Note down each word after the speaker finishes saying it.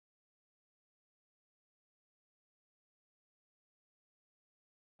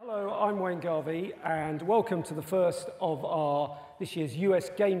Hello, I'm Wayne Garvey, and welcome to the first of this year's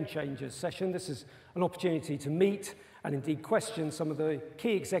US Gamechangers session. This is an opportunity to meet and indeed question some of the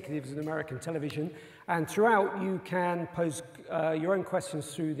key executives in American television. And throughout, you can pose your own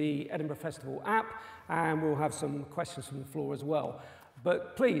questions through the Edinburgh Festival app, and we'll have some questions from the floor as well.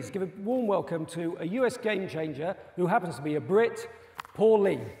 But please give a warm welcome to a US game changer who happens to be a Brit, Paul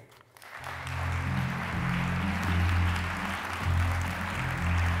Lee.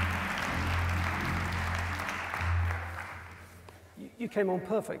 You came on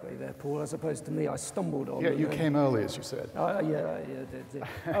perfectly there, Paul, as opposed to me. I stumbled on. Yeah, you came early, as you said. Yeah,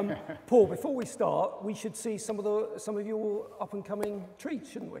 did. Paul, before we start, we should see some of your up-and-coming treats,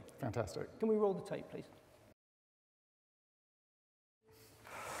 shouldn't we? Fantastic. Can we roll the tape, please?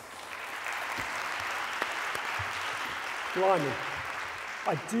 Blimey.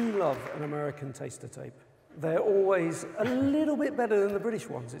 I do love an American taster tape. They're always a little bit better than the British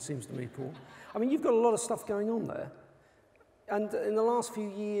ones, it seems to me, Paul. I mean, you've got a lot of stuff going on there. And in the last few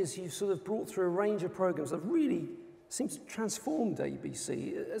years, you've sort of brought through a range of programs that really seems to have transformed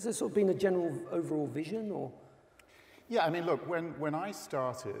ABC. Has there sort of been a general overall vision, or? Yeah, I mean, look, when I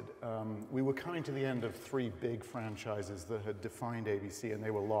started, we were coming to the end of 3 big franchises that had defined ABC, and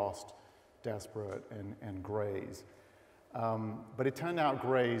they were Lost, Desperate, and Grey's. But it turned out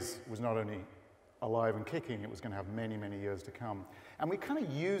Grey's was not only alive and kicking, it was going to have many, many years to come. And we kind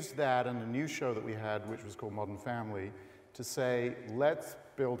of used that in a new show that we had, which was called Modern Family, to say, let's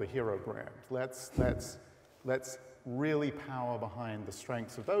build a hero brand. Let's really power behind the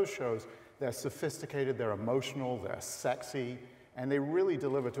strengths of those shows. They're sophisticated, they're emotional, they're sexy, and they really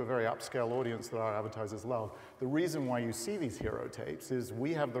deliver to a very upscale audience that our advertisers love. The reason why you see these hero tapes is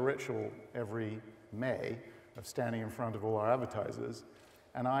we have the ritual every May of standing in front of all our advertisers,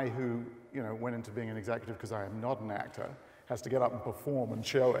 and I, who went into being an executive because I am not an actor, has to get up and perform and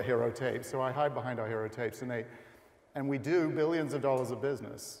show a hero tape. So I hide behind our hero tapes, and we do billions of dollars of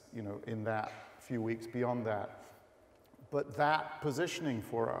business, in that few weeks beyond that. But that positioning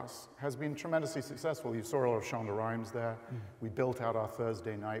for us has been tremendously successful. You saw a lot of Shonda Rhimes there. We built out our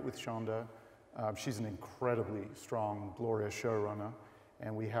Thursday night with Shonda. She's an incredibly strong, glorious showrunner.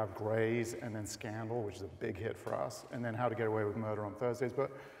 And we have Grey's and then Scandal, which is a big hit for us, and then How to Get Away with Murder on Thursdays. But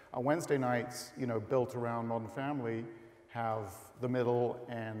our Wednesday nights, built around Modern Family, have The Middle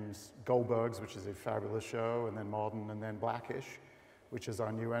and Goldbergs, which is a fabulous show, and then Modern, and then Blackish, which is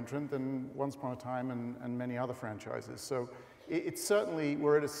our new entrant, and Once Upon a Time, and many other franchises. So it's certainly,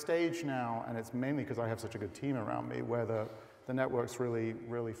 we're at a stage now, and it's mainly because I have such a good team around me, where the network's really,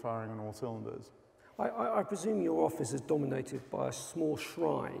 really firing on all cylinders. I presume your office is dominated by a small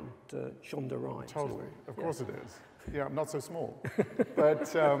shrine to Shonda Rhimes. Totally, of course it is. Yeah, I'm not so small. But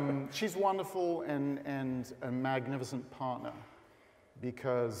she's wonderful and a magnificent partner,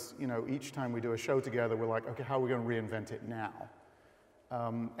 because each time we do a show together, we're like, okay, how are we going to reinvent it now?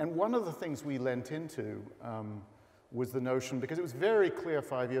 And one of the things we lent into was the notion, because it was very clear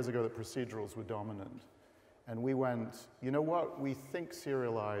 5 years ago that procedurals were dominant. And we went, you know what, we think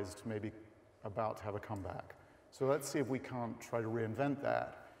serialized may be about to have a comeback. So let's see if we can't try to reinvent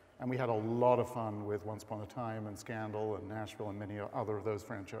that. And we had a lot of fun with Once Upon a Time and Scandal and Nashville and many other of those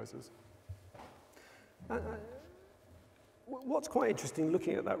franchises. What's quite interesting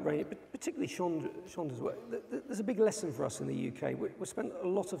looking at that range, particularly Shonda's work, there's a big lesson for us in the UK. We spent a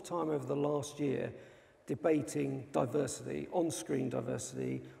lot of time over the last year debating diversity, on-screen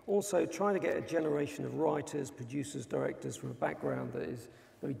diversity, also trying to get a generation of writers, producers, directors from a background that is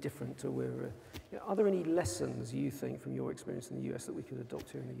very different to where are there any lessons, you think, from your experience in the US that we could adopt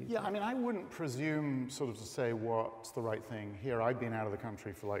here in the UK? Yeah, I mean, I wouldn't presume sort of to say what's the right thing here. I've been out of the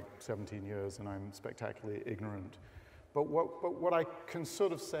country for like 17 years, and I'm spectacularly ignorant. But what I can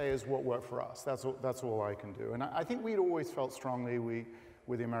sort of say is what worked for us. That's all I can do. And I think we'd always felt strongly,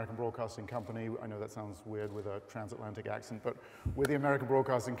 with the American Broadcasting Company, I know that sounds weird with a transatlantic accent, but we're the American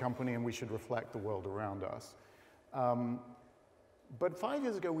Broadcasting Company, and we should reflect the world around us. But 5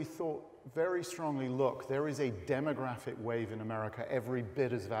 years ago, we thought very strongly, look, there is a demographic wave in America every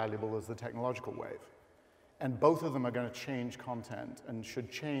bit as valuable as the technological wave. And both of them are going to change content and should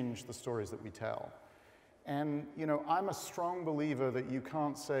change the stories that we tell. And, I'm a strong believer that you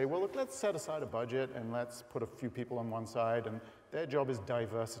can't say, well, look, let's set aside a budget and let's put a few people on one side, and their job is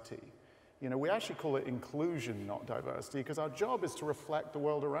diversity. We actually call it inclusion, not diversity, because our job is to reflect the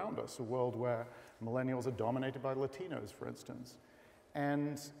world around us, a world where millennials are dominated by Latinos, for instance.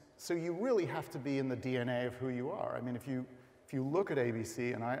 And so you really have to be in the DNA of who you are. I mean, if you look at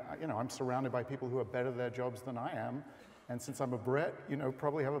ABC, and I'm surrounded by people who are better at their jobs than I am, and since I'm a Brit,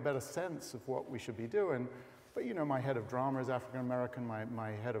 probably have a better sense of what we should be doing. But you know, my head of drama is African American,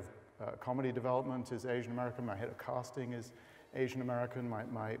 my head of comedy development is Asian American, my head of casting is Asian American,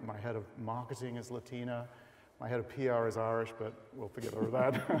 my head of marketing is Latina, my head of PR is Irish, but we'll forget all of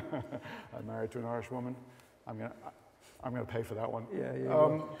that. I'm married to an Irish woman. I'm gonna pay for that one. Yeah,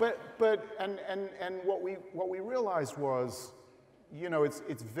 and what we realized was, you know,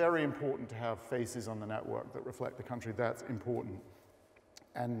 it's very important to have faces on the network that reflect the country. That's important.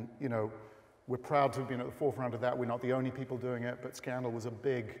 And, you know, we're proud to have been at the forefront of that. We're not the only people doing it, but Scandal was a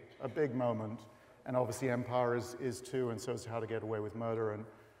big moment. And obviously Empire is too, and so is How to Get Away with Murder. And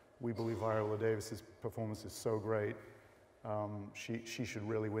we believe Viola Davis's performance is so great. She should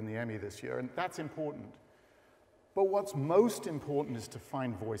really win the Emmy this year, and that's important. But what's most important is to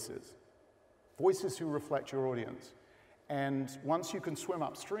find voices. Voices who reflect your audience. And once you can swim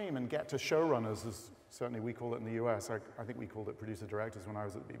upstream and get to showrunners, as certainly we call it in the US, I think we called it producer-directors when I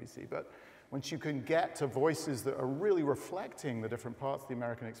was at the BBC, but once you can get to voices that are really reflecting the different parts of the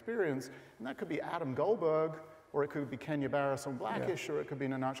American experience, and that could be Adam Goldberg, or it could be Kenya Barris on Blackish, or it could be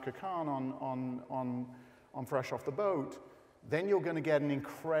Nahnatchka Khan on Fresh Off the Boat, then you're going to get an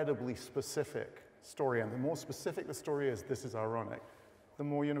incredibly specific story. And the more specific the story is, this is ironic, the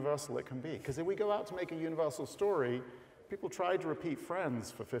more universal it can be. Because if we go out to make a universal story, people tried to repeat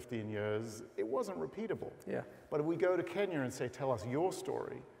Friends for 15 years. It wasn't repeatable. Yeah. But if we go to Kenya and say, tell us your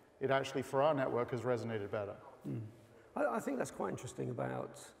story, it actually, for our network, has resonated better. Mm. I think that's quite interesting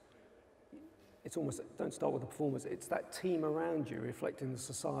about, it's almost, don't start with the performers, it's that team around you reflecting the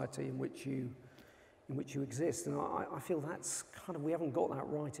society in which you exist. And I feel that's kind of, we haven't got that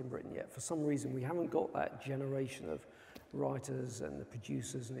right in Britain yet. For some reason, we haven't got that generation of writers and the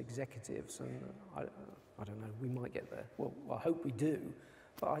producers and executives. And I don't know, we might get there. Well, I hope we do,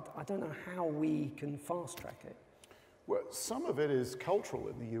 but I don't know how we can fast track it. Well, some of it is cultural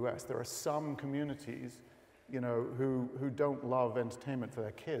in the US. There are some communities, you know, who don't love entertainment for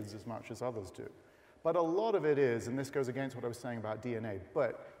their kids as much as others do. But a lot of it is, and this goes against what I was saying about DNA,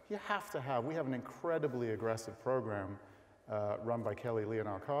 but you have to have, we have an incredibly aggressive program run by Kelly Lee and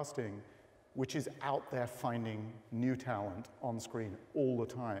our casting, which is out there finding new talent on screen all the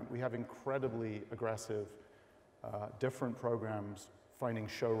time. We have incredibly aggressive, different programs finding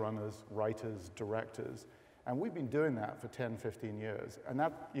showrunners, writers, directors, and we've been doing that for 10, 15 years, and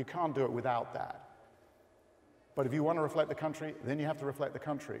that, you can't do it without that. But if you want to reflect the country, then you have to reflect the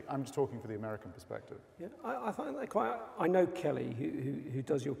country. I'm just talking for the American perspective. Yeah, I find that quite, I know Kelly, who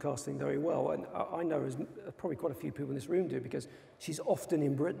does your casting very well, and I know as probably quite a few people in this room do, because she's often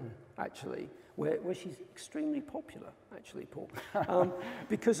in Britain, actually, where she's extremely popular, actually, Paul.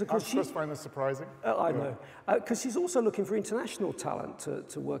 Because of course I'm supposed to find this surprising. I know, because she's also looking for international talent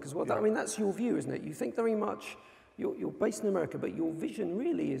to work as well. Yeah. I mean, that's your view, isn't it? You think very much, you're based in America, but your vision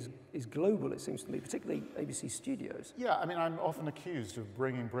really is global, it seems to me, particularly ABC Studios. Yeah, I mean, I'm often accused of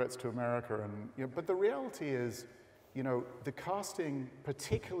bringing Brits to America, and you know, but the reality is, you know, the casting,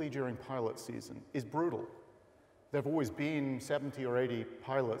 particularly during pilot season, is brutal. There have always been 70 or 80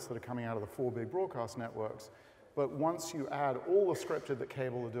 pilots that are coming out of the 4 big broadcast networks, but once you add all the scripted that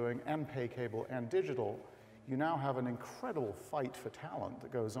cable are doing, and pay cable and digital, you now have an incredible fight for talent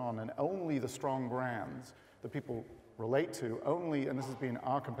that goes on, and only the strong brands that people relate to, only, and this has been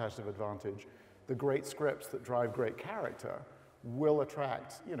our competitive advantage, the great scripts that drive great character will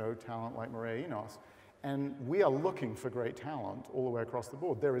attract, you know, talent like Maria Enos. And we are looking for great talent all the way across the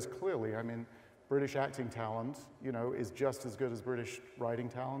board. There is clearly, I mean, British acting talent, you know, is just as good as British writing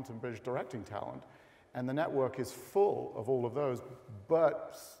talent and British directing talent. And the network is full of all of those,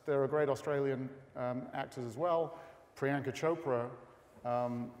 but there are great Australian actors as well. Priyanka Chopra,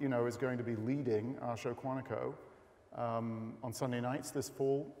 you know, is going to be leading our show Quantico on Sunday nights this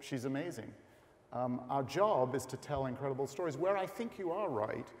fall. She's amazing. Our job is to tell incredible stories. Where I think you are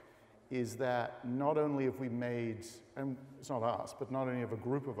right is that not only have we made, and it's not us, but not only have a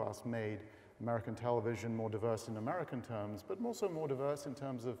group of us made American television more diverse in American terms, but also more diverse in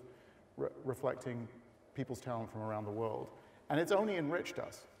terms of reflecting people's talent from around the world. And it's only enriched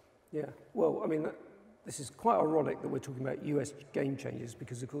us. Yeah, well, I mean, this is quite ironic that we're talking about US Gamechangers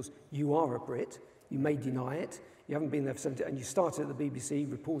because, of course, you are a Brit. You may deny it. You haven't been there for 70, and you started at the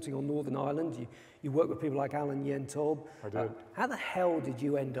BBC reporting on Northern Ireland. You work with people like Alan Yentob. I did. How the hell did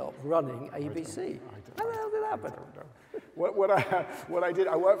you end up running ABC? How the hell did that happen? I don't know. What I did,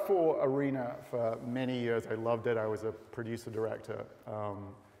 I worked for Arena for many years. I loved it. I was a producer-director.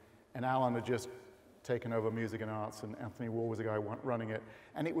 And Alan had just taken over Music and Arts, and Anthony Wall was the guy running it.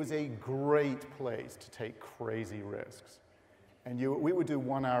 And it was a great place to take crazy risks. And we would do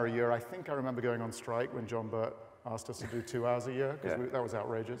 1 hour a year. I think I remember going on strike when John Burt asked us to do 2 hours a year, because that was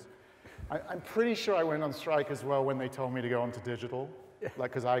outrageous. I'm pretty sure I went on strike as well when they told me to go onto digital,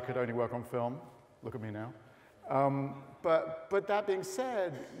 like, because I could only work on film. Look at me now. But that being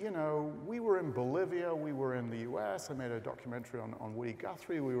said, you know, we were in Bolivia, we were in the US. I made a documentary on Woody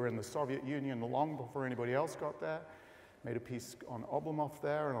Guthrie. We were in the Soviet Union long before anybody else got there. Made a piece on Oblomov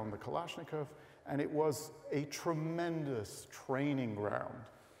there and on the Kalashnikov. And it was a tremendous training ground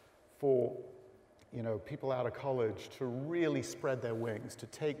for, you know, people out of college to really spread their wings, to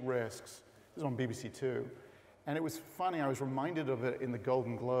take risks. This was on BBC Two. And it was funny, I was reminded of it in the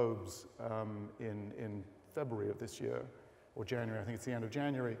Golden Globes in February of this year, or January, I think it's the end of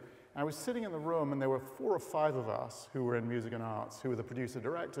January. And I was sitting in the room, and there were 4 or 5 of us who were in music and arts, who were the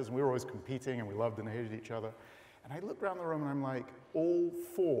producer-directors, and we were always competing, and we loved and hated each other. And I looked around the room, and I'm like, all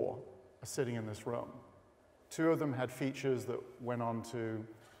 4 are sitting in this room. 2 of them had features that went on to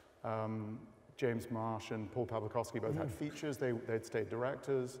James Marsh and Paul Pawlikowski both had features. They'd stayed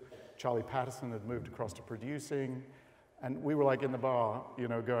directors. Charlie Patterson had moved across to producing. And we were like in the bar, you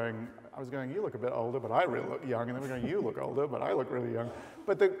know, I was going, you look a bit older, but I really look young. And then we're going, you look older, but I look really young.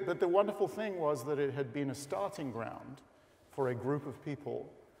 But the wonderful thing was that it had been a starting ground for a group of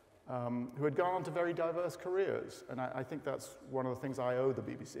people who had gone on to very diverse careers. And I think that's one of the things I owe the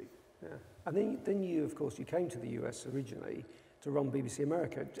BBC. Yeah. And then you, of course, you came to the US originally to run BBC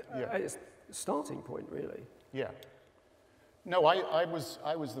America. Yeah. It's a starting point, really. Yeah. No, I was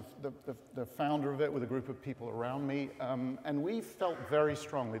the founder of it with a group of people around me, and we felt very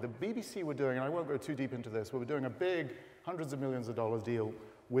strongly. The BBC were doing, and I won't go too deep into this, but we're doing a big hundreds of millions of dollars deal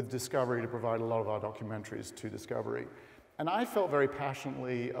with Discovery to provide a lot of our documentaries to Discovery. And I felt very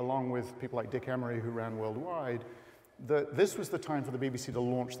passionately, along with people like Dick Emery, who ran worldwide, that this was the time for the BBC to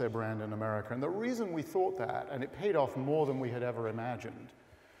launch their brand in America. And the reason we thought that, and it paid off more than we had ever imagined,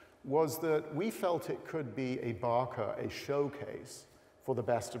 was that we felt it could be a Barker, a showcase for the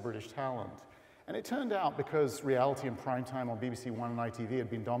best of British talent. And it turned out, because reality and prime time on BBC One and ITV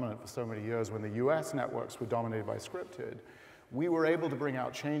had been dominant for so many years, when the US networks were dominated by scripted, we were able to bring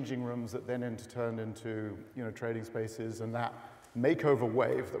out changing rooms that then turned into, you know, trading spaces, and that makeover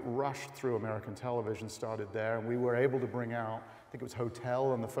wave that rushed through American television started there. And we were able to bring out, I think it was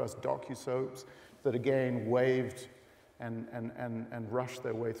Hotel and the first docu-soaps that again waved and rushed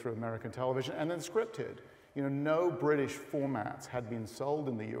their way through American television, and then scripted. You know, no British formats had been sold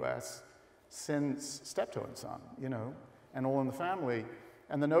in the US since Steptoe and Son, you know, and All in the Family.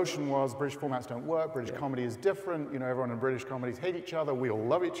 And the notion was British formats don't work, British comedy is different, you know, everyone in British comedies hate each other, we all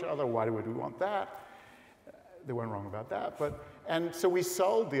love each other, why would we want that? They weren't wrong about that, and so we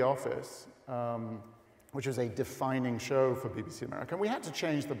sold The Office, which was a defining show for BBC America, and we had to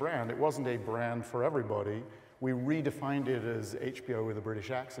change the brand. It wasn't a brand for everybody. We redefined it as HBO with a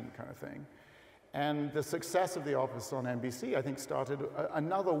British accent kind of thing. And the success of The Office on NBC, I think, started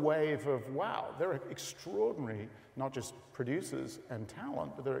another wave of, wow, they're extraordinary, not just producers and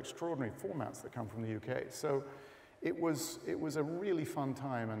talent, but they're extraordinary formats that come from the UK. So it was a really fun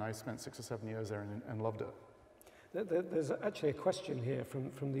time, and I spent 6 or 7 years there and loved it. There's actually a question here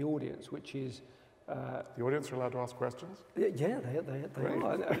from the audience, which is... the audience are allowed to ask questions? Yeah, they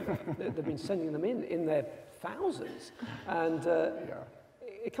are. They've been sending them in their thousands. And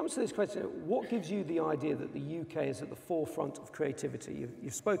it comes to this question, what gives you the idea that the UK is at the forefront of creativity?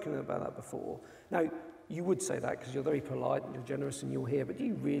 You've spoken about that before. Now, you would say that because you're very polite and you're generous and you're here, but do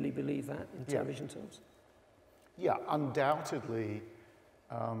you really believe that in television terms? Yeah, undoubtedly.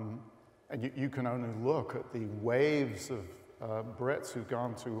 And you can only look at the waves of Brits who've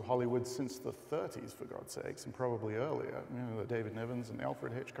gone to Hollywood since the 30s, for God's sakes, and probably earlier. You know, the David Nivens and the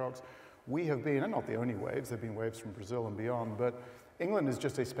Alfred Hitchcocks. We have been, and not the only waves, there have been waves from Brazil and beyond, but England is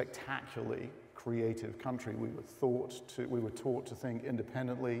just a spectacularly creative country. We were taught to think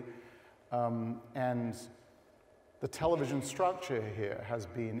independently, and the television structure here has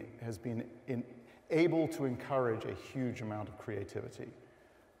been able to encourage a huge amount of creativity.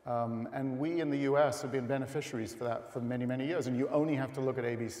 And we in the US have been beneficiaries for that for many, many years. And you only have to look at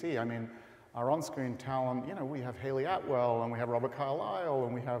ABC. I mean, our on-screen talent, you know, we have Hayley Atwell, and we have Robert Carlyle,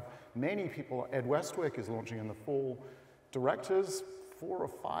 and we have many people. Ed Westwick is launching in the fall. Directors, 4 or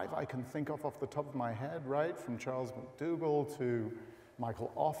 5 I can think of off the top of my head, right? From Charles McDougall to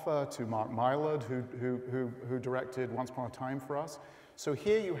Michael Offer to Mark Mylod, who directed Once Upon a Time for us. So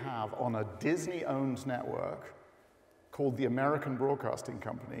here you have, on a Disney-owned network, called the American Broadcasting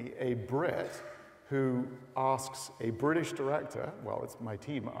Company, a Brit who asks a British director, well, it's my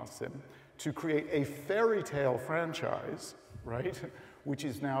team asks him, to create a fairy tale franchise, right? Which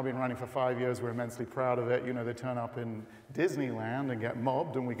has now been running for 5 years. We're immensely proud of it. You know, they turn up in Disneyland and get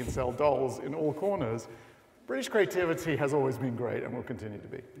mobbed, and we can sell dolls in all corners. British creativity has always been great and will continue to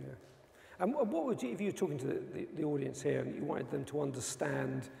be. And what would you, if you were talking to the audience here and you wanted them to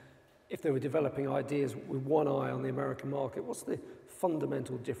understand if they were developing ideas with one eye on the American market, what's the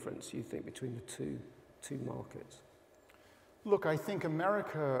fundamental difference, you think, between the two markets? Look, I think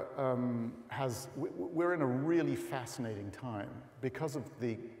America we're in a really fascinating time because of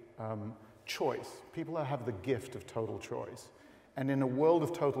the choice. People have the gift of total choice. And in a world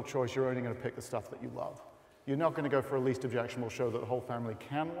of total choice, you're only going to pick the stuff that you love. You're not going to go for a least objectionable show that the whole family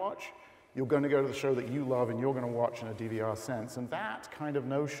can watch. You're going to go to the show that you love and you're going to watch in a DVR sense. And that kind of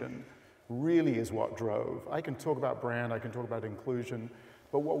notion really is what drove. I can talk about brand, I can talk about inclusion,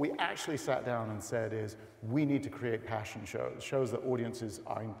 but what we actually sat down and said is we need to create passion shows that audiences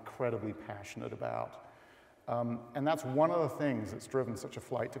are incredibly passionate about. And that's one of the things that's driven such a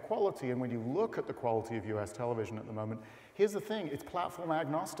flight to quality. And when you look at the quality of US television at the moment, here's the thing, it's platform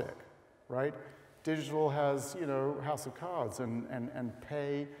agnostic, right? Digital has, you know, House of Cards, and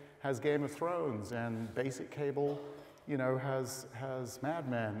pay has Game of Thrones, and basic cable, you know, has Mad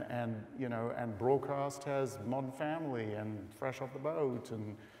Men, and, you know, and broadcast has Modern Family and Fresh Off the Boat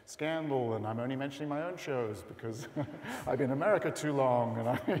and Scandal, and I'm only mentioning my own shows because I've been in America too long,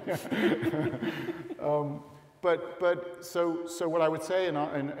 and so what I would say in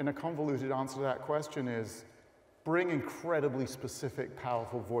a convoluted answer to that question is bring incredibly specific,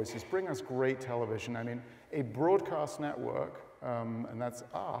 powerful voices. Bring us great television. I mean, a broadcast network, and that's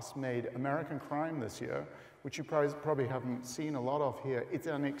us, made American Crime this year, which you probably haven't seen a lot of here. It's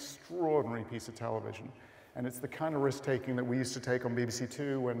an extraordinary piece of television. And it's the kind of risk-taking that we used to take on BBC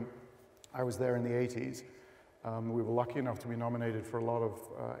Two when I was there in the 80s. We were lucky enough to be nominated for a lot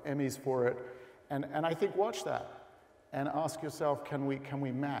of Emmys for it. And I think watch that and ask yourself, can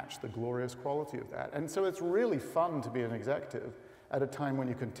we match the glorious quality of that? And so it's really fun to be an executive at a time when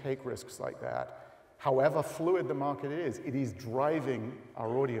you can take risks like that. However fluid the market is, it is driving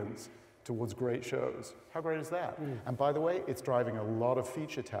our audience towards great shows. How great is that? And by the way, it's driving a lot of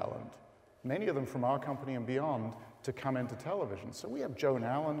feature talent, many of them from our company and beyond, to come into television. So we have Joan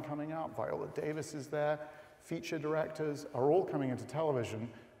Allen coming up, Viola Davis is there, feature directors are all coming into television,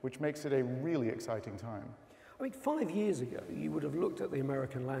 which makes it a really exciting time. I mean, 5 years ago, you would have looked at the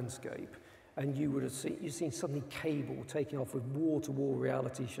American landscape and you would have seen suddenly cable taking off with wall-to-wall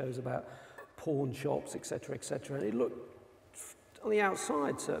reality shows about pawn shops, et cetera, and it looked, on the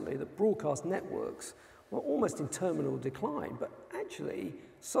outside certainly, that broadcast networks were almost in terminal decline, but actually,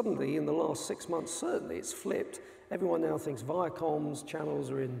 suddenly, in the last 6 months, certainly, it's flipped. Everyone now thinks Viacom's channels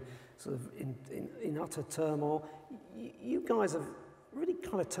are in utter turmoil. You guys have really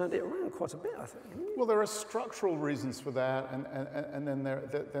kind of turned it around quite a bit, I think. Well, there are structural reasons for that, and then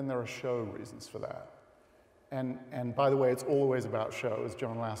there are show reasons for that. And by the way, it's always about show. As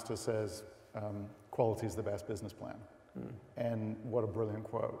John Lasseter says, quality is the best business plan. And what a brilliant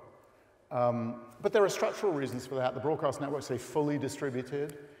quote. But there are structural reasons for that. The broadcast networks are fully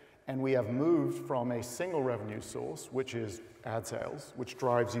distributed, and we have moved from a single revenue source, which is ad sales, which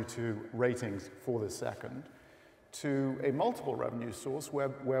drives you to ratings for the second, to a multiple revenue source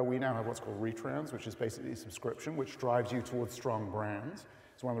where we now have what's called retrans, which is basically subscription, which drives you towards strong brands.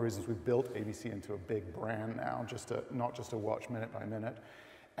 It's one of the reasons we've built ABC into a big brand now, not just to watch minute by minute.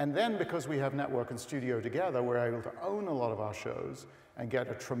 And then because we have network and studio together, we're able to own a lot of our shows and get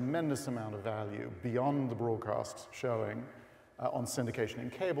a tremendous amount of value beyond the broadcast showing on syndication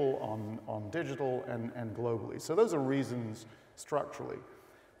and cable, on digital, and globally. So those are reasons structurally.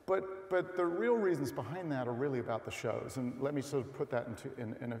 But the real reasons behind that are really about the shows, and let me sort of put that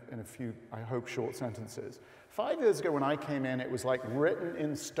in a few, I hope, short sentences. 5 years ago when I came in, it was like written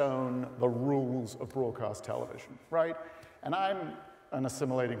in stone, the rules of broadcast television, right? And I'm an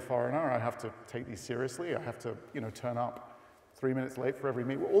assimilating foreigner. I have to take these seriously. I have to, you know, turn up 3 minutes late for every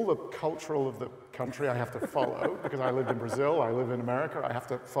meeting. All the cultural of the country I have to follow because I lived in Brazil, I live in America, I have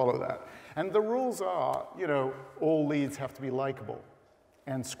to follow that. And the rules are, you know, all leads have to be likable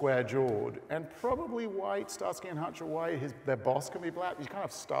and square-jawed, and probably white. Starsky and Hutch are white. Their boss can be black. You can't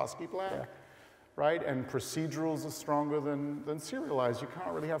have Starsky black, yeah. Right? And procedurals are stronger than serialized. You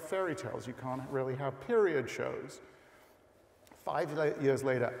can't really have fairy tales. You can't really have period shows. 5 years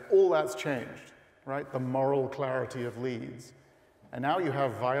later, all that's changed, right? The moral clarity of leads. And now you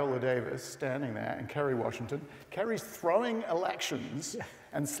have Viola Davis standing there and Kerry Washington. Kerry's throwing elections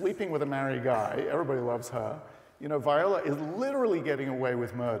and sleeping with a married guy. Everybody loves her. You know, Viola is literally getting away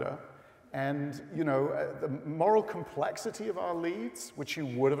with murder. And, you know, the moral complexity of our leads, which you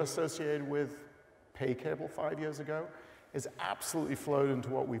would have associated with pay cable 5 years ago, is absolutely flowed into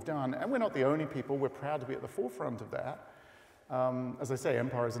what we've done. And we're not the only people. We're proud to be at the forefront of that. As I say,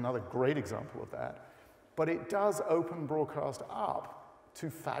 Empire is another great example of that. But it does open broadcast up to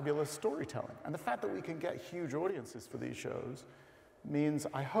fabulous storytelling. And the fact that we can get huge audiences for these shows means,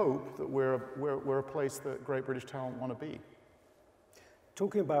 I hope, that we're a place that great British talent want to be.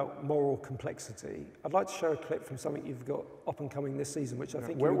 Talking about moral complexity, I'd like to show a clip from something you've got up and coming this season, which I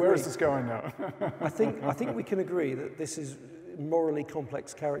think where is this going now? I think we can agree that this is morally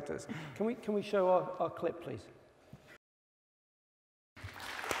complex characters. Can we show our clip, please?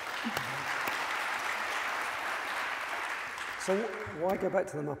 So why go back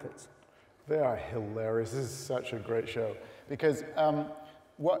to the Muppets? They are hilarious. This is such a great show. Because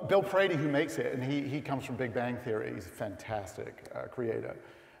Bill Prady, who makes it, and he comes from Big Bang Theory, he's a fantastic creator.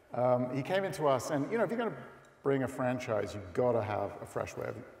 He came into us, and if you're going to bring a franchise, you've got to have a fresh way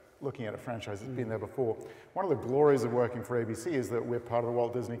of looking at a franchise that's been there before. One of the glories of working for ABC is that we're part of the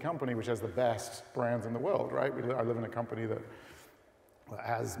Walt Disney Company, which has the best brands in the world, right? I live in a company that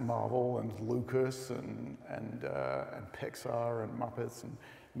has Marvel and Lucas and Pixar and Muppets and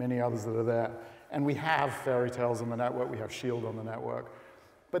many others that are there. And we have fairy tales on the network, we have S.H.I.E.L.D. on the network.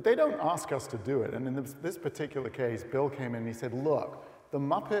 But they don't ask us to do it. And in this particular case, Bill came in and he said, look, the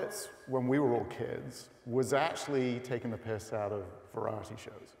Muppets, when we were all kids, was actually taking the piss out of variety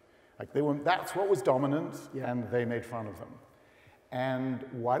shows. Like that's what was dominant, and they made fun of them. And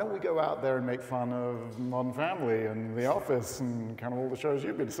why don't we go out there and make fun of Modern Family and The Office and kind of all the shows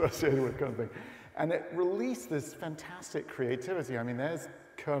you've been associated with, kind of thing. And it released this fantastic creativity. I mean, there's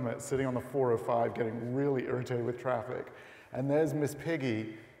Kermit sitting on the 405 getting really irritated with traffic. And there's Miss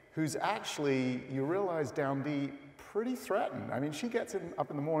Piggy, who's actually, you realize down deep, pretty threatened. I mean, she gets him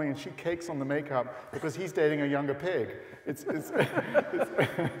up in the morning and she cakes on the makeup because he's dating a younger pig. It's because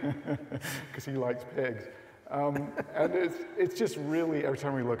he likes pigs. And it's just really, every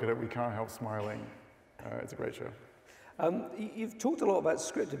time we look at it, we can't help smiling. It's a great show. You've talked a lot about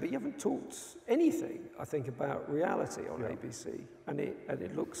scripted, but you haven't talked anything, I think, about reality on ABC. And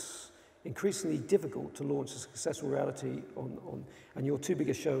it looks increasingly difficult to launch a successful reality on and your two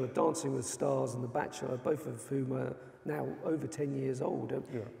biggest shows are Dancing with Stars and The Bachelor, both of whom are now over 10 years old.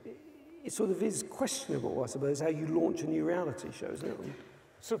 It sort of is questionable, I suppose, how you launch a new reality show, isn't it?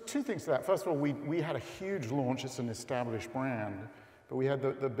 So two things to that. First of all, we had a huge launch. It's an established brand. But we had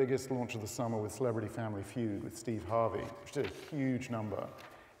the biggest launch of the summer with Celebrity Family Feud with Steve Harvey, which did a huge number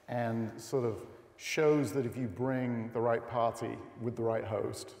and sort of shows that if you bring the right party with the right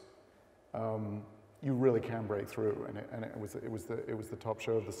host, you really can break through, and it was the top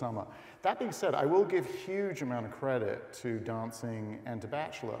show of the summer. That being said, I will give huge amount of credit to Dancing and to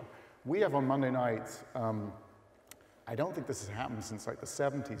Bachelor. We have on Monday nights, I don't think this has happened since like the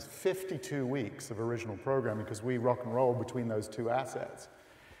 70s, 52 weeks of original programming because we rock and roll between those two assets.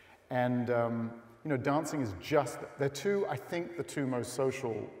 And Dancing is just, they're two, I think the two most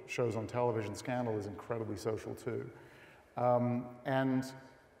social shows on television. Scandal is incredibly social too.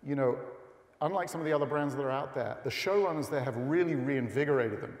 Unlike some of the other brands that are out there, the showrunners there have really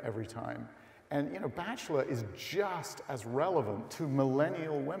reinvigorated them every time. And Bachelor is just as relevant to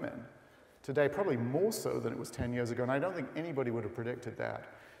millennial women today, probably more so than it was 10 years ago, and I don't think anybody would have predicted that.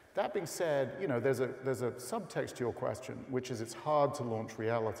 That being said, there's a subtext to your question, which is it's hard to launch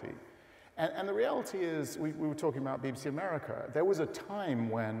reality. And the reality is, we were talking about BBC America, there was a time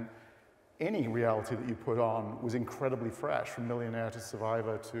when any reality that you put on was incredibly fresh, from Millionaire to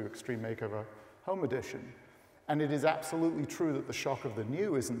Survivor to Extreme Makeover Home Edition. And it is absolutely true that the shock of the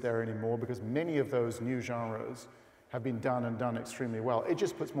new isn't there anymore because many of those new genres have been done extremely well. It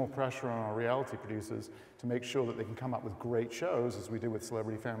just puts more pressure on our reality producers to make sure that they can come up with great shows, as we did with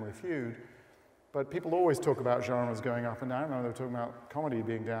Celebrity Family Feud. But people always talk about genres going up and down. They're talking about comedy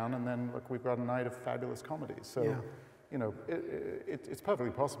being down, and then look, we've got a night of fabulous comedies. So, it's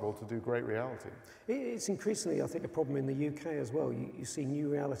perfectly possible to do great reality. It's increasingly, I think, a problem in the UK as well. You see new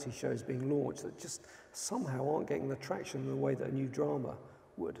reality shows being launched that just somehow aren't getting the traction in the way that a new drama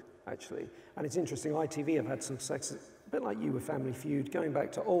would, actually. And it's interesting, ITV have had some success, a bit like you with Family Feud, going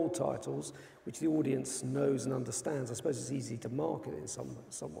back to old titles, which the audience knows and understands. I suppose it's easy to market in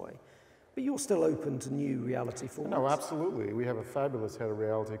some way. But you're still open to new reality formats? No, absolutely. We have a fabulous head of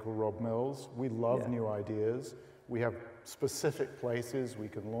reality called Rob Mills. We love new ideas. We have specific places we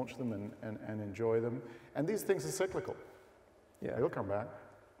can launch them and enjoy them. And these things are cyclical. They'll come back.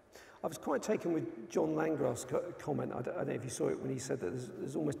 I was quite taken with John Landgraf's comment. I don't know if you saw it when he said that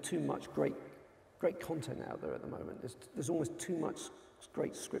there's almost too much great content out there at the moment. There's almost too much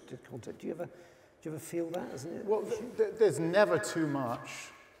great scripted content. Do you ever feel that, isn't it? Well, there's never too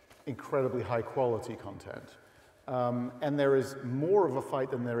much incredibly high quality content. And there is more of a fight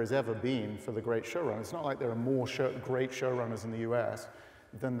than there has ever been for the great showrunners. It's not like there are more great showrunners in the US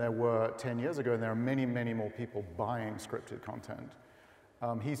than there were 10 years ago, and there are many, many more people buying scripted content.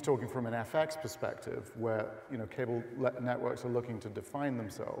 He's talking from an FX perspective, where cable networks are looking to define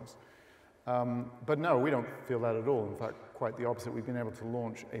themselves. But no, we don't feel that at all. In fact, quite the opposite. We've been able to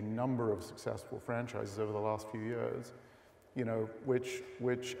launch a number of successful franchises over the last few years,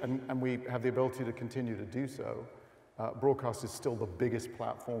 and we have the ability to continue to do so. Broadcast is still the biggest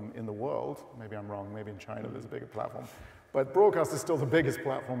platform in the world. Maybe I'm wrong. Maybe in China there's a bigger platform. But broadcast is still the biggest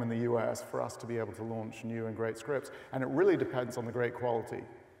platform in the US for us to be able to launch new and great scripts. And it really depends on the great quality.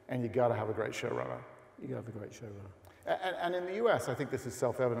 And you got to have a great showrunner. You got to have a great showrunner. And in the US, I think this is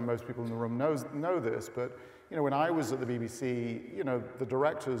self-evident. Most people in the room know this. But when I was at the BBC, the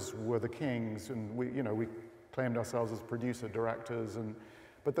directors were the kings, and we claimed ourselves as producer directors.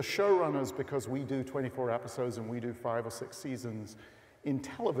 But the showrunners, because we do 24 episodes and we do 5 or 6 seasons, in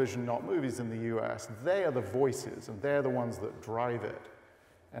television, not movies in the US, they are the voices, and they're the ones that drive it.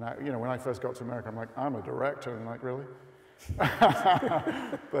 And when I first got to America, I'm like, I'm a director, and I'm like, really?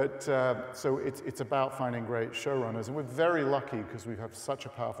 But so it's about finding great showrunners, and we're very lucky because we have such a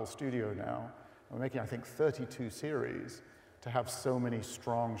powerful studio now. We're making, I think, 32 series to have so many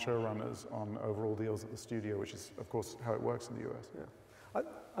strong showrunners on overall deals at the studio, which is, of course, how it works in the US. Yeah.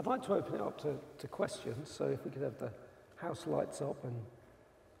 I'd like to open it up to questions, so if we could have the house lights up, and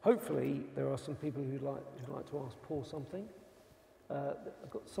hopefully there are some people who'd like to ask Paul something. I've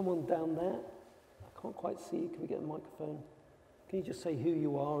got someone down there. I can't quite see you. Can we get a microphone? Can you just say who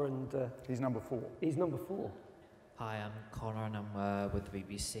you are and... He's number 4. He's number 4. Hi, I'm Connor and I'm with the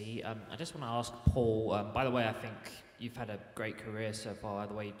BBC. I just want to ask Paul, by the way, I think you've had a great career so far.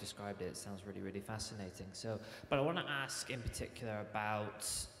 The way you've described it sounds really, really fascinating. But I want to ask in particular about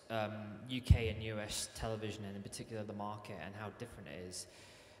UK and US television, and in particular the market and how different it is.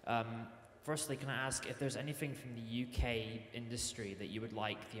 Firstly, can I ask if there's anything from the UK industry that you would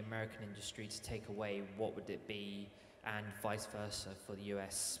like the American industry to take away? What would it be, and vice versa for the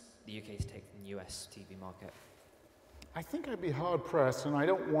UK to take from the US TV market? I think I'd be hard-pressed, and I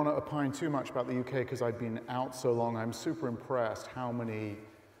don't want to opine too much about the UK because I've been out so long. I'm super impressed how many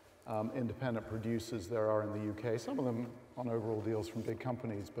independent producers there are in the UK, some of them on overall deals from big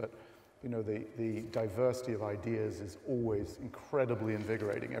companies, but the diversity of ideas is always incredibly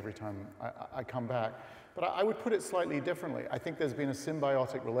invigorating every time I come back. But I would put it slightly differently. I think there's been a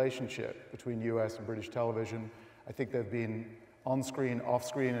symbiotic relationship between US and British television. I think there have been on-screen,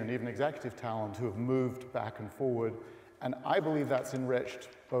 off-screen, and even executive talent who have moved back and forward. And I believe that's enriched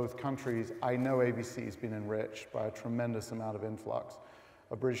both countries. I know ABC has been enriched by a tremendous amount of influx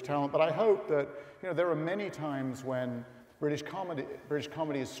of British talent. But I hope that, there are many times when British comedy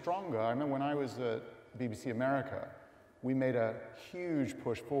is stronger. I remember when I was at BBC America, we made a huge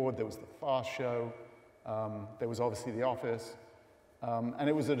push forward. There was The Fast Show. There was obviously The Office. And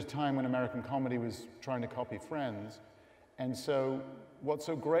it was at a time when American comedy was trying to copy Friends. And so what's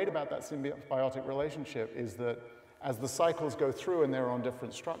so great about that symbiotic relationship is that as the cycles go through and they're on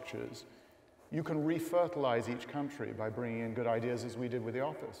different structures, you can refertilize each country by bringing in good ideas, as we did with The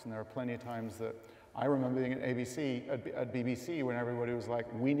Office. And there are plenty of times that I remember being at BBC when everybody was like,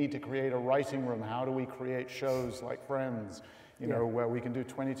 we need to create a writing room. How do we create shows like Friends, where we can do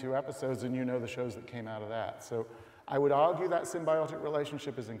 22 episodes and the shows that came out of that. So I would argue that symbiotic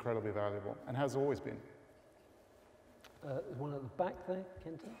relationship is incredibly valuable and has always been. There's one at the back there,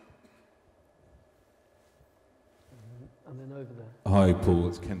 Kenton. And then over there. Hi, Paul.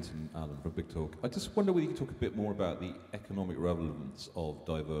 It's Kenton Allen from Big Talk. I just wonder whether you could talk a bit more about the economic relevance of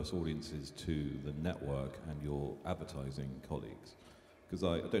diverse audiences to the network and your advertising colleagues. Because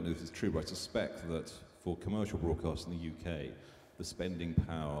I don't know if this is true, but I suspect that for commercial broadcasts in the UK, the spending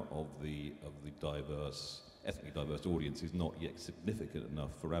power of the ethnically diverse audience is not yet significant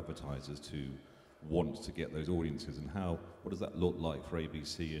enough for advertisers to want to get those audiences. And what does that look like for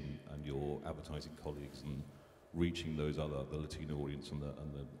ABC and your advertising colleagues and reaching the Latino audience and the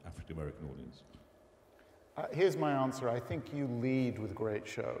African American audience? Here's my answer. I think you lead with great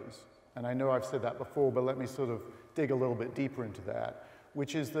shows. And I know I've said that before, but let me sort of dig a little bit deeper into that,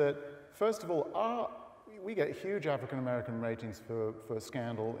 which is that, first of all, we get huge African American ratings for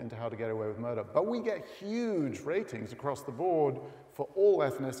Scandal into How to Get Away with Murder, but we get huge ratings across the board for all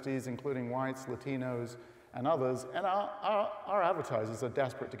ethnicities, including whites, Latinos, and others, and our advertisers are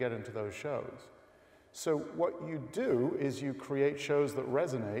desperate to get into those shows. So what you do is you create shows that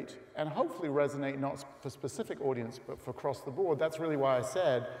resonate, and hopefully resonate not for specific audience, but for across the board. That's really why I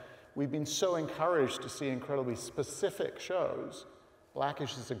said we've been so encouraged to see incredibly specific shows.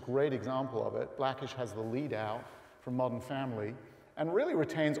 Blackish is a great example of it. Blackish has the lead out from Modern Family and really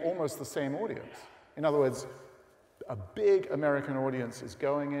retains almost the same audience. In other words, a big American audience is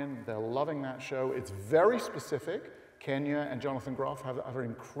going in, they're loving that show. It's very specific, Kenya and Jonathan Groff have an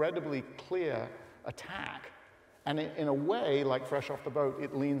incredibly clear attack. And in a way, like Fresh Off the Boat,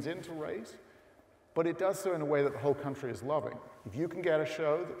 it leans into race, but it does so in a way that the whole country is loving. If you can get a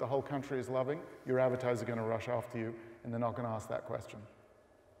show that the whole country is loving, your advertisers are going to rush after you, and they're not going to ask that question.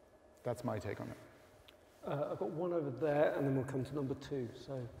 That's my take on it. I've got one over there, and then we'll come to number 2.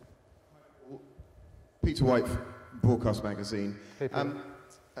 So, Peter White, Broadcast Magazine. Hey, Peter.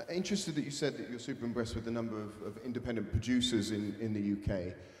 Interested that you said that you're super impressed with the number of independent producers in the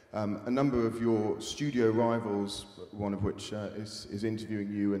UK. A number of your studio rivals, one of which is interviewing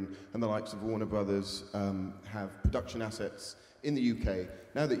you, and the likes of Warner Brothers, have production assets in the UK.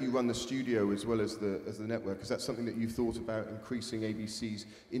 Now that you run the studio as well as the network, is that something that you've thought about, increasing ABC's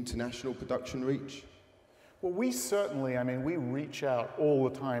international production reach? Well, we certainly, I mean, we reach out all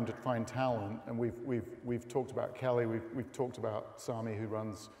the time to find talent, and we've talked about Kelly, we've talked about Sami, who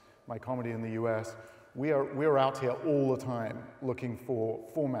runs my comedy in the US. We're out here all the time looking for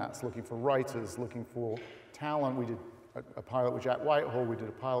formats, looking for writers, looking for talent. We did a pilot with Jack Whitehall, we did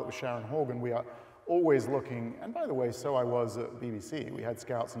a pilot with Sharon Horgan. We are always looking, and by the way, so I was at BBC. We had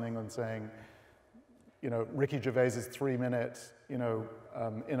scouts in England saying, you know, Ricky Gervais's 3-minute, you know,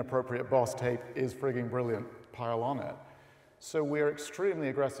 inappropriate boss tape is frigging brilliant, pile on it. So we're extremely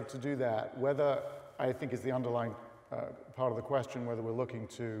aggressive to do that. Whether, I think is the underlying part of the question, whether we're looking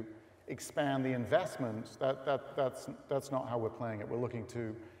to expand the investment, that's not how we're playing it. We're looking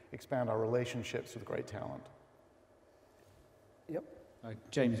to expand our relationships with great talent. yep.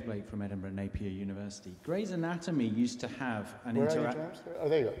 James Blake from Edinburgh Napier University. Grey's Anatomy used to have an Where are you, James? Oh,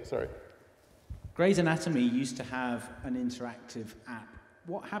 there you go, sorry. Grey's Anatomy used to have an interactive app.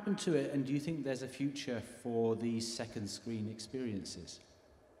 What happened to it, and do you think there's a future for these second screen experiences?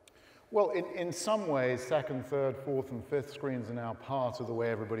 Well, in some ways, second, third, fourth, and fifth screens are now part of the way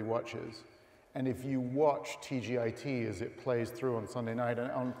everybody watches. And if you watch TGIT as it plays through on Sunday night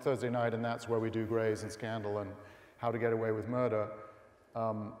and on Thursday night, and that's where we do Grey's and Scandal and How to Get Away with Murder,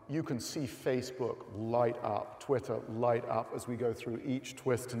 you can see Facebook light up, Twitter light up as we go through each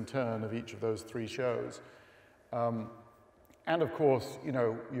twist and turn of each of those 3 shows. And of course, you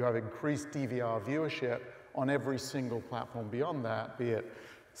know, you have increased DVR viewership on every single platform beyond that, be it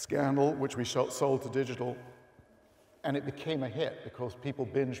Scandal, which we sold to digital, and it became a hit because people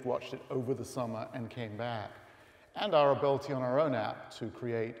binge watched it over the summer and came back. And our ability on our own app to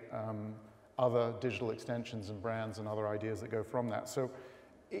create other digital extensions and brands and other ideas that go from that. So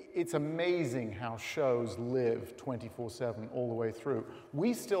it's amazing how shows live 24/7 all the way through.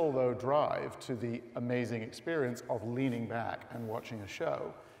 We still, though, drive to the amazing experience of leaning back and watching a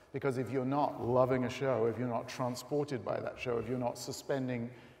show. Because if you're not loving a show, if you're not transported by that show, if you're not suspending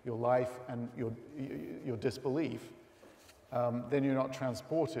your life and your disbelief, then you're not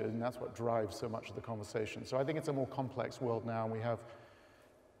transported, and that's what drives so much of the conversation. So I think it's a more complex world now, and we have,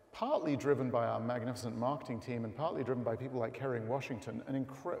 partly driven by our magnificent marketing team and partly driven by people like Kerry Washington,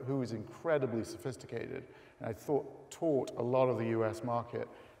 who is incredibly sophisticated, and I taught a lot of the US market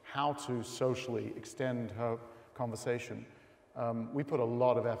how to socially extend her conversation. We put a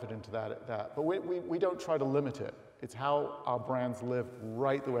lot of effort into that, but we don't try to limit it. It's how our brands live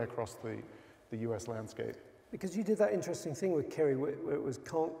right the way across the US landscape. Because you did that interesting thing with Kerry where it was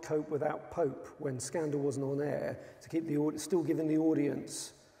Can't Cope Without Pope when Scandal wasn't on air, to keep still giving the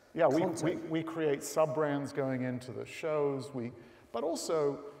audience we create sub-brands going into the shows, but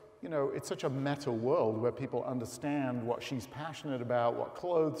also, you know, it's such a meta world where people understand what she's passionate about, what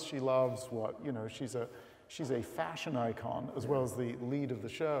clothes she loves, what, you know, she's a fashion icon as well as the lead of the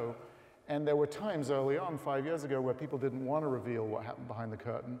show. And there were times early on, 5 years ago, where people didn't want to reveal what happened behind the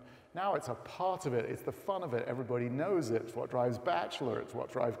curtain. Now it's a part of it, it's the fun of it, everybody knows it, it's what drives Bachelor, it's what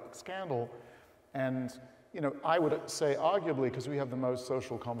drives Scandal. And, you know, I would say arguably, because we have the most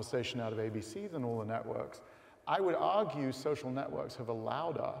social conversation out of ABC than all the networks, I would argue social networks have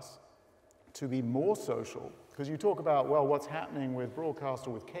allowed us to be more social. Because you talk about, well, what's happening with broadcast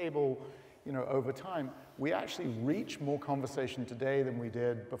or with cable, you know, over time, we actually reach more conversation today than we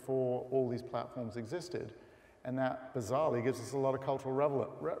did before all these platforms existed. And that, bizarrely, gives us a lot of cultural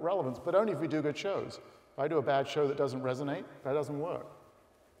relevance, but only if we do good shows. If I do a bad show that doesn't resonate, that doesn't work.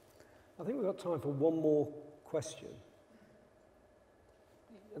 I think we've got time for one more question.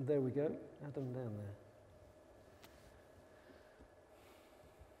 And there we go, Adam down there.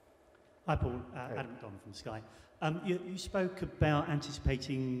 Hi, Paul. Adam McDonald from Sky. You spoke about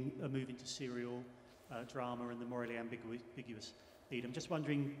anticipating a move into serial drama and the morally ambiguous lead. I'm just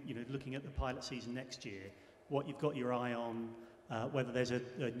wondering, you know, looking at the pilot season next year, what you've got your eye on, whether there's a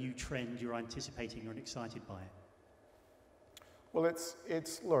new trend you're anticipating or excited by it. Well,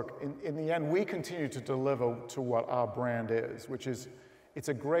 look, in the end, we continue to deliver to what our brand is, which is, it's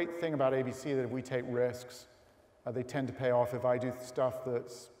a great thing about ABC that if we take risks, they tend to pay off. If I do stuff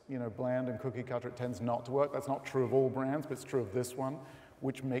that's, bland and cookie cutter, it tends not to work. That's not true of all brands, but it's true of this one,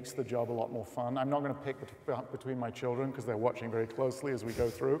 which makes the job a lot more fun. I'm not going to pick between my children because they're watching very closely as we go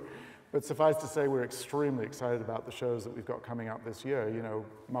through. But suffice to say, we're extremely excited about the shows that we've got coming up this year.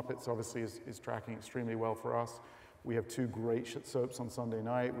 Muppets obviously is tracking extremely well for us. We have 2 great soaps on Sunday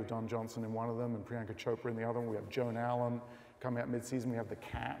night with Don Johnson in one of them and Priyanka Chopra in the other one. We have Joan Allen coming out mid-season. We have The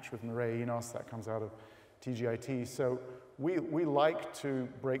Catch with Mireille Enos. That comes out of TGIT. So we like to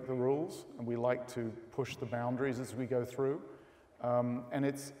break the rules and we like to push the boundaries as we go through. And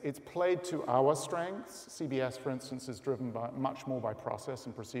it's played to our strengths. CBS, for instance, is driven much more by process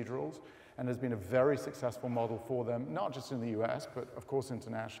and procedurals and has been a very successful model for them, not just in the US, but of course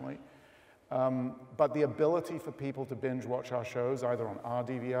internationally. But the ability for people to binge watch our shows, either on our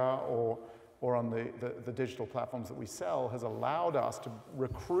DVR or on the digital platforms that we sell, has allowed us to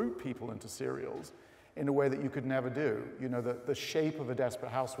recruit people into serials in a way that you could never do. The shape of a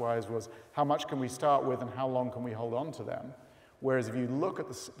Desperate Housewives was how much can we start with and how long can we hold on to them? Whereas if you look at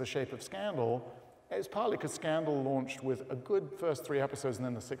the shape of Scandal, it's partly because Scandal launched with a good first 3 episodes and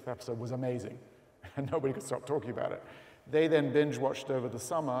then the 6th episode was amazing and nobody could stop talking about it. They then binge-watched over the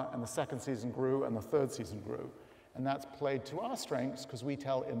summer, and the 2nd season grew, and the 3rd season grew. And that's played to our strengths, because we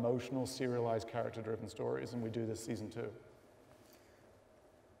tell emotional, serialized, character-driven stories, and we do this season 2. Do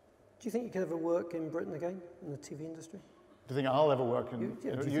you think you could ever work in Britain again, in the TV industry? Do you think I'll ever work in...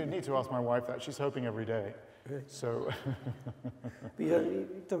 You need to ask my wife that. She's hoping every day. Really? So... But you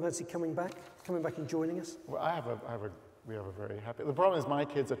don't fancy coming back and joining us? Well, we have a very happy... The problem is my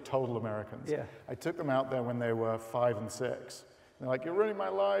kids are total Americans. Yeah. I took them out there when they were 5 and 6. And they're like, you're ruining my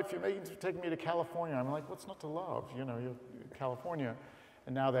life, you're taking me to California. I'm like, what's not to love? You're California.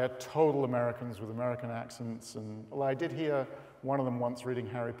 And now they're total Americans with American accents. And well, I did hear one of them once reading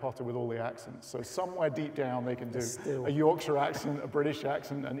Harry Potter with all the accents. So somewhere deep down they can do a Yorkshire accent, a British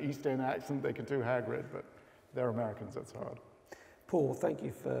accent, an East End accent. They can do Hagrid, but they're Americans, that's hard. Paul, thank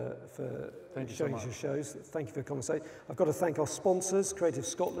you for showing us your shows. Thank you for the conversation. I've got to thank our sponsors, Creative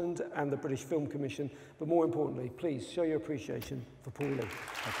Scotland and the British Film Commission. But more importantly, please show your appreciation for Paul Lee.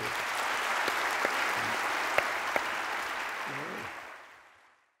 Thank you.